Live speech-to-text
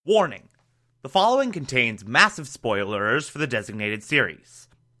Warning. The following contains massive spoilers for the designated series.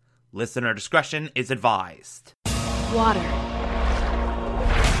 Listener discretion is advised. Water.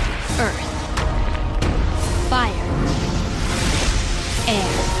 Earth. Fire.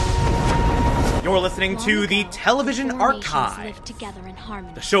 Air. You're listening to the Television Archive,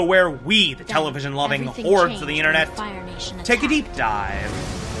 the show where we, the television-loving hordes of the internet, take a deep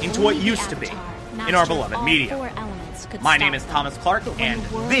dive into what used to be in our beloved media. My name is Thomas Clark, and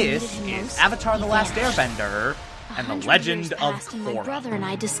this is Avatar: The Last Airbender and the Legend of Korra. My brother and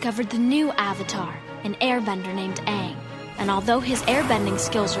I discovered the new Avatar, an airbender named Aang. And although his airbending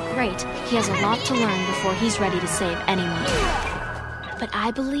skills are great, he has a lot to learn before he's ready to save anyone. But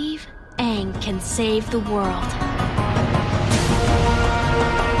I believe Aang can save the world.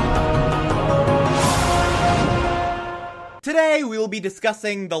 Today we will be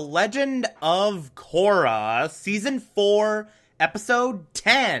discussing The Legend of Korra, Season 4, Episode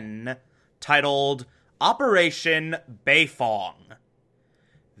 10, titled Operation Beifong.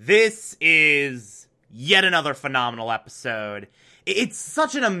 This is yet another phenomenal episode. It's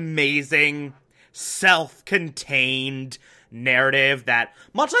such an amazing, self-contained narrative that,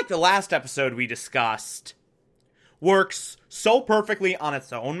 much like the last episode we discussed, works so perfectly on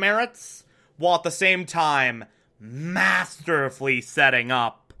its own merits, while at the same time masterfully setting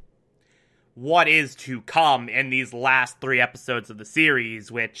up what is to come in these last 3 episodes of the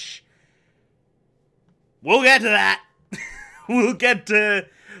series, which we'll get to that. We'll get to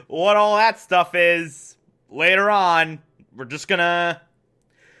what all that stuff is later on. We're just gonna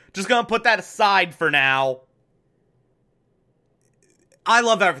put that aside for now. I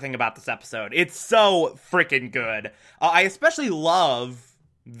love everything about this episode. It's so freaking good. I especially love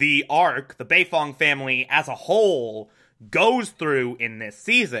the arc the Beifong family as a whole goes through in this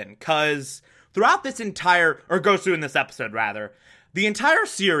season, because throughout this goes through in this episode, rather, the entire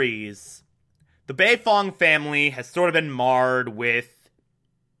series, the Beifong family has sort of been marred with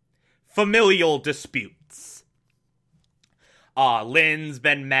familial disputes. Lin's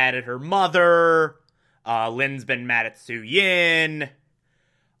been mad at her mother, Lin's been mad at Suyin,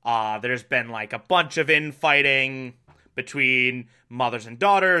 there's been like a bunch of infighting between mothers and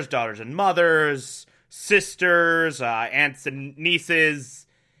daughters, daughters and mothers, sisters, aunts and nieces,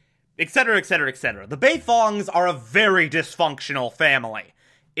 etc., etc., etc. The Beifongs are a very dysfunctional family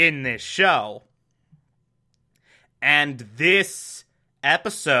in this show. And this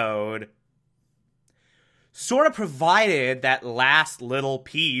episode sort of provided that last little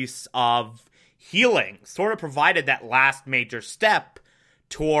piece of healing, sort of provided that last major step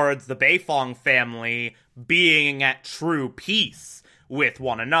towards the Beifong family being at true peace with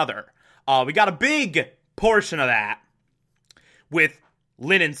one another. We got a big portion of that with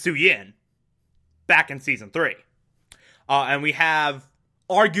Lin and Suyin back in Season 3. And we have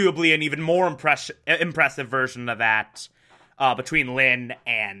arguably an even more impressive version of that between Lin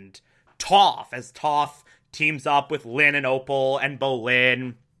and Toph, as Toph teams up with Lin and Opal and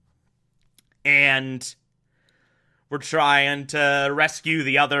Bolin, and we're trying to rescue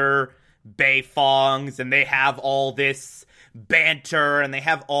the other Beifongs, and they have all this banter, and they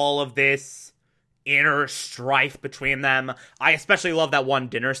have all of this inner strife between them. I especially love that one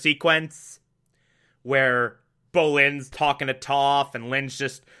dinner sequence where Bolin's talking to Toph, and Lin's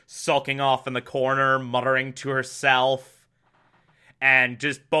just sulking off in the corner, muttering to herself, and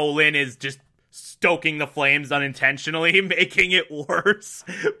just Bolin is just stoking the flames unintentionally, making it worse.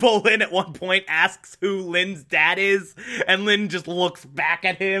 Bolin at one point asks who Lin's dad is, and Lin just looks back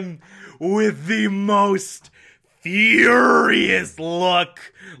at him with the most furious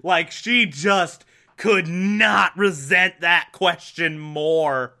look. Like she just could not resent that question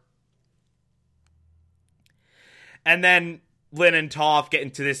more. And then Lin and Toph get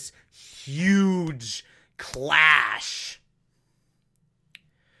into this huge clash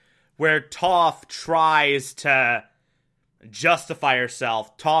where Toph tries to justify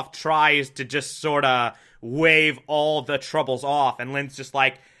herself. Toph tries to just sort of wave all the troubles off, and Lin's just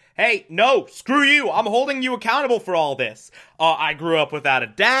like, hey, no, screw you, I'm holding you accountable for all this. I grew up without a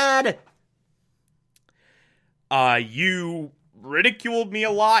dad. You ridiculed me a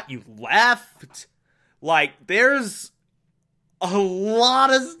lot, you left. Like, there's a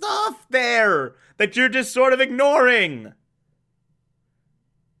lot of stuff there that you're just sort of ignoring.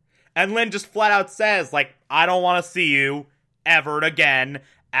 And Lin just flat out says, like, I don't want to see you ever again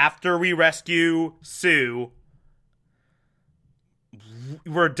after we rescue Sue.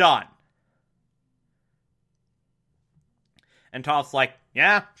 We're done. And Toph's like,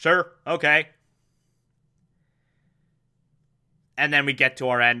 yeah, sure, okay. And then we get to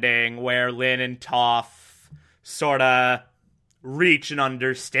our ending where Lin and Toph sort of reach an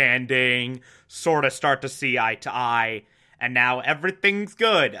understanding, sort of start to see eye to eye, and now everything's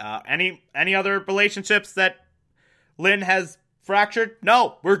good. Any other relationships that Lin has fractured?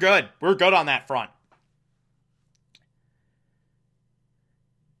 No, we're good. We're good on that front.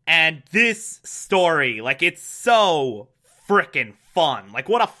 And this story, like, it's so frickin' fun. Like,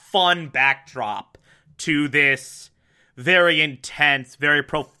 what a fun backdrop to this very intense, very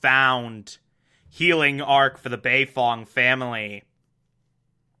profound healing arc for the Beifong family.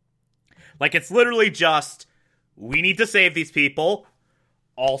 Like, it's literally just, we need to save these people.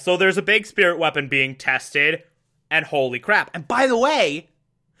 Also, there's a big spirit weapon being tested. And holy crap. And by the way,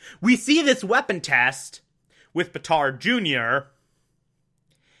 we see this weapon test with Bataar Jr.,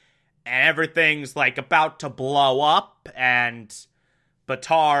 and everything's, like, about to blow up, and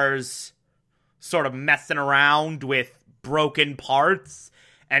Bataar's sort of messing around with broken parts,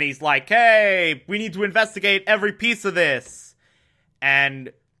 and he's like, hey, we need to investigate every piece of this.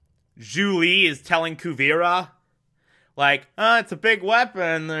 And Zhu Li is telling Kuvira, like, it's a big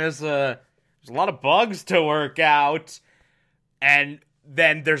weapon, there's a lot of bugs to work out. And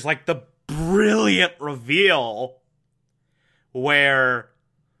then there's, like, the brilliant reveal where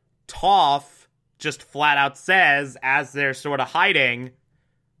Toph just flat out says, as they're sort of hiding,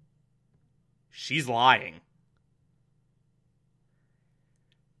 she's lying.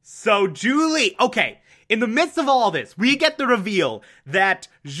 So Zhu Li, okay, in the midst of all this, we get the reveal that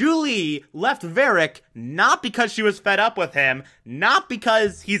Zhu Li left Varric not because she was fed up with him, not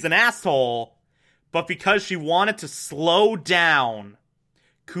because he's an asshole, but because she wanted to slow down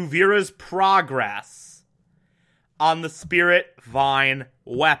Kuvira's progress on the Spirit Vine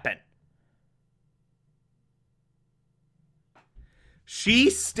weapon. She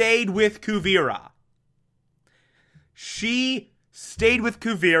stayed with Kuvira. She stayed with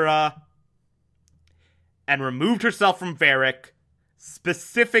Kuvira and removed herself from Varric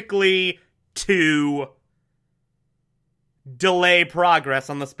specifically to delay progress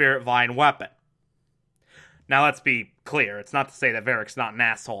on the Spirit Vine weapon. Now, let's be clear. It's not to say that Varric's not an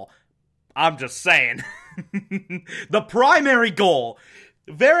asshole. I'm just saying. The primary goal,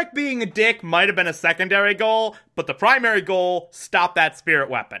 Varric being a dick might have been a secondary goal, but the primary goal, stop that spirit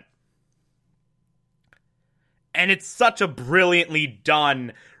weapon. And it's such a brilliantly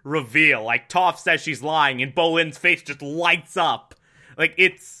done reveal. Like, Toph says she's lying, and Bolin's face just lights up. Like,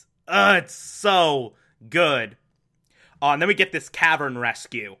 it's so good. And then we get this cavern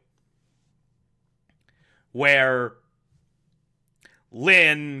rescue, where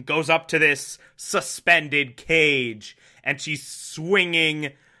Lin goes up to this suspended cage, and she's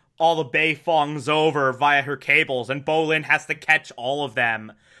swinging all the Beifongs over via her cables, and Bolin has to catch all of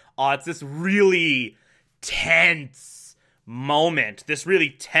them. It's this really tense moment, this really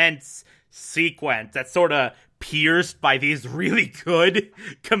tense sequence that's sort of pierced by these really good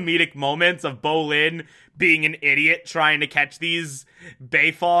comedic moments of Bolin being an idiot trying to catch these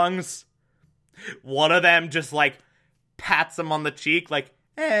Beifongs. One of them just, like, pats him on the cheek, like,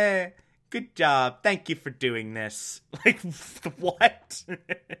 good job, thank you for doing this. Like, what?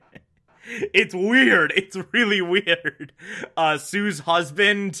 It's weird, it's really weird. Sue's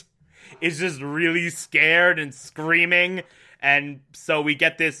husband is just really scared and screaming, and so we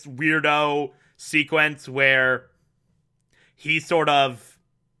get this weirdo sequence where he sort of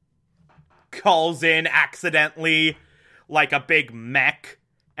calls in accidentally, like, a big mech,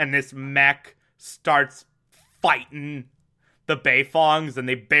 and this mech starts fighting the Beifongs, and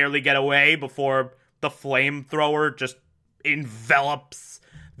they barely get away before the flamethrower just envelops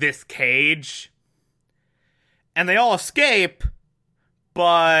this cage. And they all escape,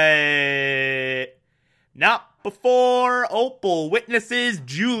 but not before Opal witnesses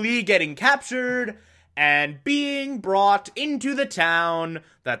Zhu Li getting captured and being brought into the town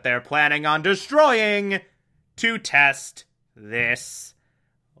that they're planning on destroying to test this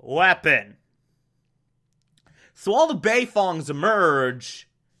weapon. So all the Beifongs emerge,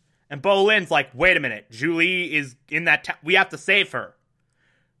 and Bolin's like, wait a minute, Zhu Li is in that town, we have to save her.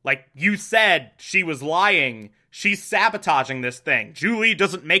 Like, you said she was lying, she's sabotaging this thing, Zhu Li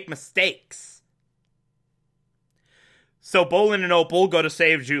doesn't make mistakes. So Bolin and Opal go to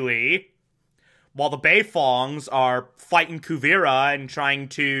save Zhu Li, while the Beifongs are fighting Kuvira and trying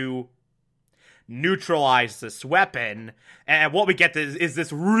to neutralize this weapon. And what we get is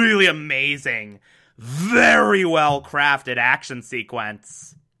this really amazing, very well crafted action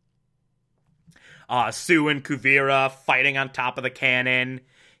sequence. Sue and Kuvira fighting on top of the cannon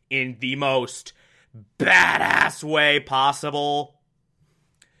in the most badass way possible.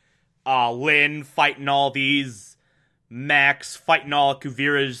 Lin fighting all these mechs, fighting all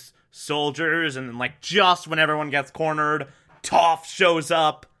Kuvira's soldiers, and then, like, just when everyone gets cornered, Toph shows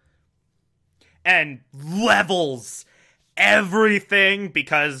up and levels everything,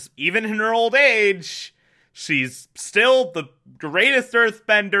 because even in her old age, she's still the greatest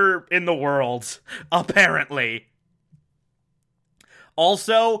earthbender in the world, apparently.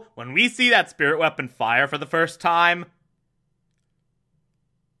 Also, when we see that spirit weapon fire for the first time,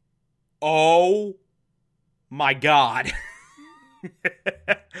 oh my god.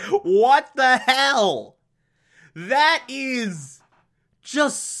 What the hell? That is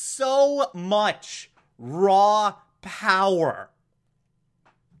just so much raw power.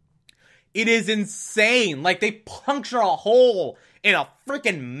 It is insane. Like, they puncture a hole in a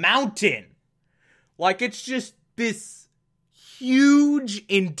freaking mountain. Like, it's just this huge,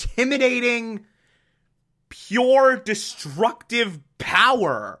 intimidating, pure, destructive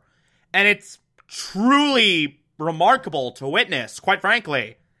power. And it's truly remarkable to witness, quite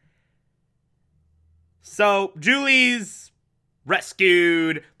frankly. So, Julie's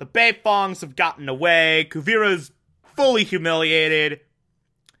rescued, the Beifongs have gotten away, Kuvira's fully humiliated.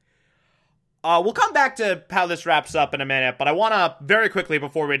 We'll come back to how this wraps up in a minute, but I want to, very quickly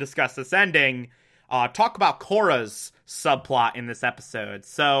before we discuss this ending, talk about Korra's subplot in this episode.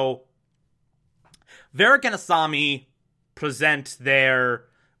 So, Varrick and Asami present their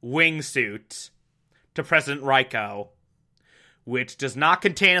wingsuit to President Raiko, which does not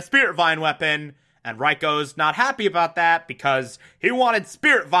contain a Spirit Vine weapon, and Raiko's not happy about that because he wanted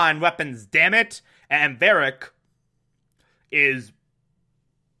Spirit Vine weapons, damn it, and Varrick is,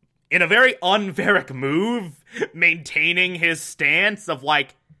 in a very un-Varrick move, maintaining his stance of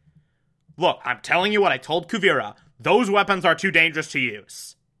like, look, I'm telling you what I told Kuvira, those weapons are too dangerous to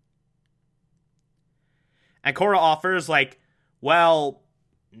use. And Korra offers like, well,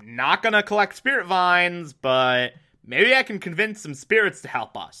 not gonna collect spirit vines, but maybe I can convince some spirits to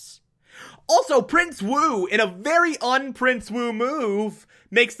help us. Also, Prince Wu, in a very un-Prince Wu move,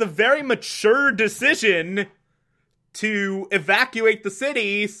 makes the very mature decision to evacuate the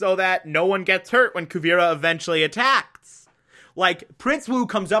city so that no one gets hurt when Kuvira eventually attacks. Like, Prince Wu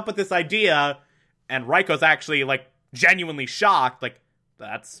comes up with this idea, and Raiko's actually, like, genuinely shocked. Like,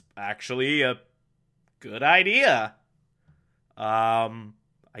 that's actually a good idea. I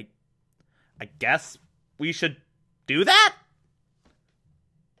guess we should do that?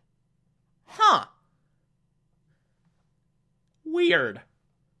 Huh. Weird.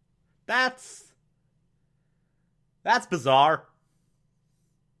 That's bizarre.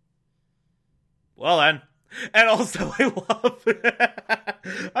 Well then. And also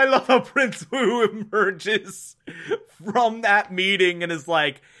I love how Prince Wu emerges from that meeting and is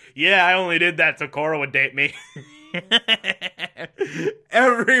like, yeah, I only did that so Korra would date me.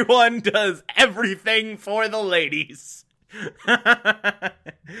 Everyone does everything for the ladies.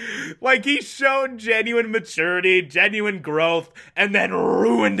 Like, he's shown genuine maturity, genuine growth, and then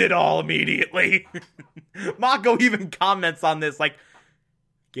ruined it all immediately. Mako even comments on this, like,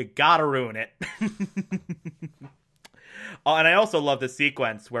 you gotta ruin it. And I also love the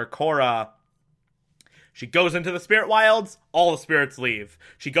sequence where Korra, she goes into the spirit wilds, all the spirits leave.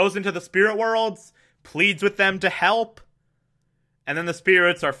 She goes into the spirit worlds, pleads with them to help, and then the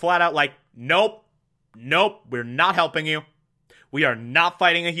spirits are flat out like, nope, we're not helping you. We are not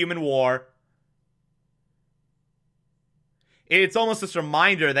fighting a human war. It's almost this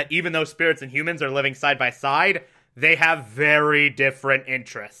reminder that even though spirits and humans are living side by side, they have very different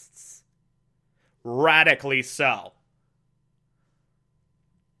interests. Radically so.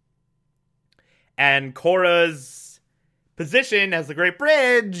 And Korra's position as the Great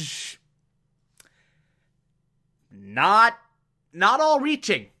Bridge, not all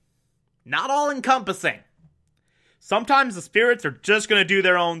reaching. Not all encompassing. Sometimes the spirits are just going to do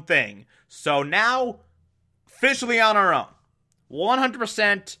their own thing. So now, officially on our own.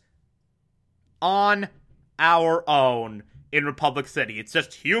 100% on our own in Republic City. It's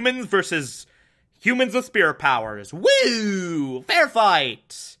just humans versus humans with spirit powers. Woo! Fair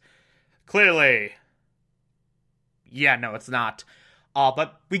fight! Clearly. Yeah, no, it's not.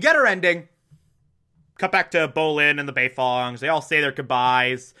 But we get our ending. Cut back to Bolin and the Beifongs. They all say their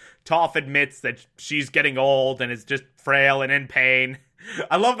goodbyes. Toph admits that she's getting old and is just frail and in pain.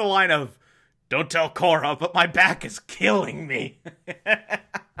 I love the line of, "Don't tell Korra, but my back is killing me."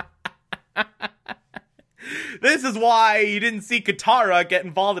 This is why you didn't see Katara get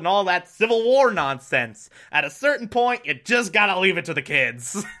involved in all that Civil War nonsense. At a certain point, you just gotta leave it to the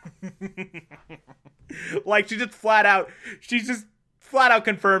kids. Like, she's just flat out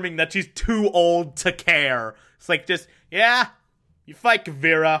confirming that she's too old to care. It's like, just, yeah, you fight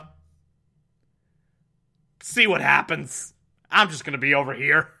Kuvira. See what happens. I'm just gonna be over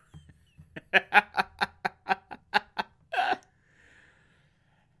here.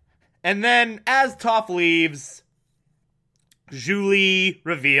 And then, as Toph leaves, Julie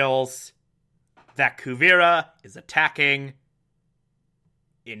reveals that Kuvira is attacking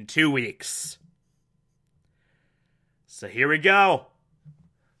in 2 weeks. So here we go.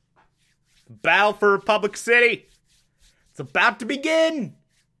 Battle for Republic City. It's about to begin.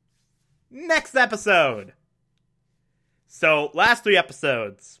 Next episode. So, last 3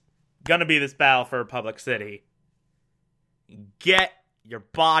 episodes, gonna be this battle for Republic City. Get your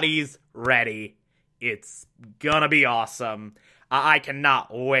bodies ready. It's gonna be awesome. I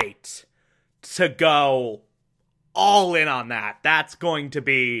cannot wait to go all in on that. That's going to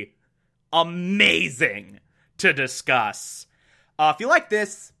be amazing to discuss. If you like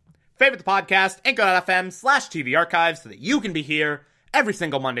this, favorite the podcast, anchor.fm/TV archives so that you can be here every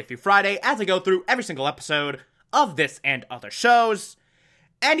single Monday through Friday as I go through every single episode of this and other shows.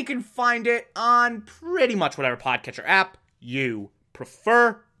 And you can find it on pretty much whatever podcatcher app you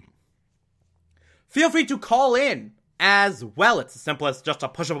prefer. Feel free to call in as well. It's as simple as just a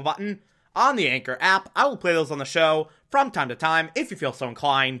push of a button on the Anchor app. I will play those on the show from time to time if you feel so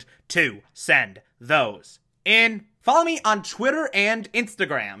inclined to send those in. Follow me on Twitter and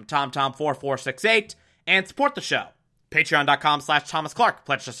Instagram, TomTom4468, and support the show. Patreon.com/Thomas Clark.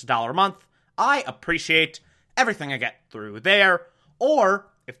 Pledge just $1 a month. I appreciate everything I get through there. Or,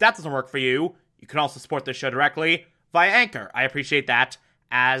 if that doesn't work for you, you can also support the show directly via Anchor. I appreciate that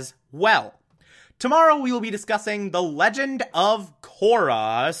as well. Tomorrow we will be discussing The Legend of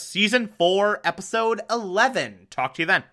Korra, Season 4, Episode 11. Talk to you then.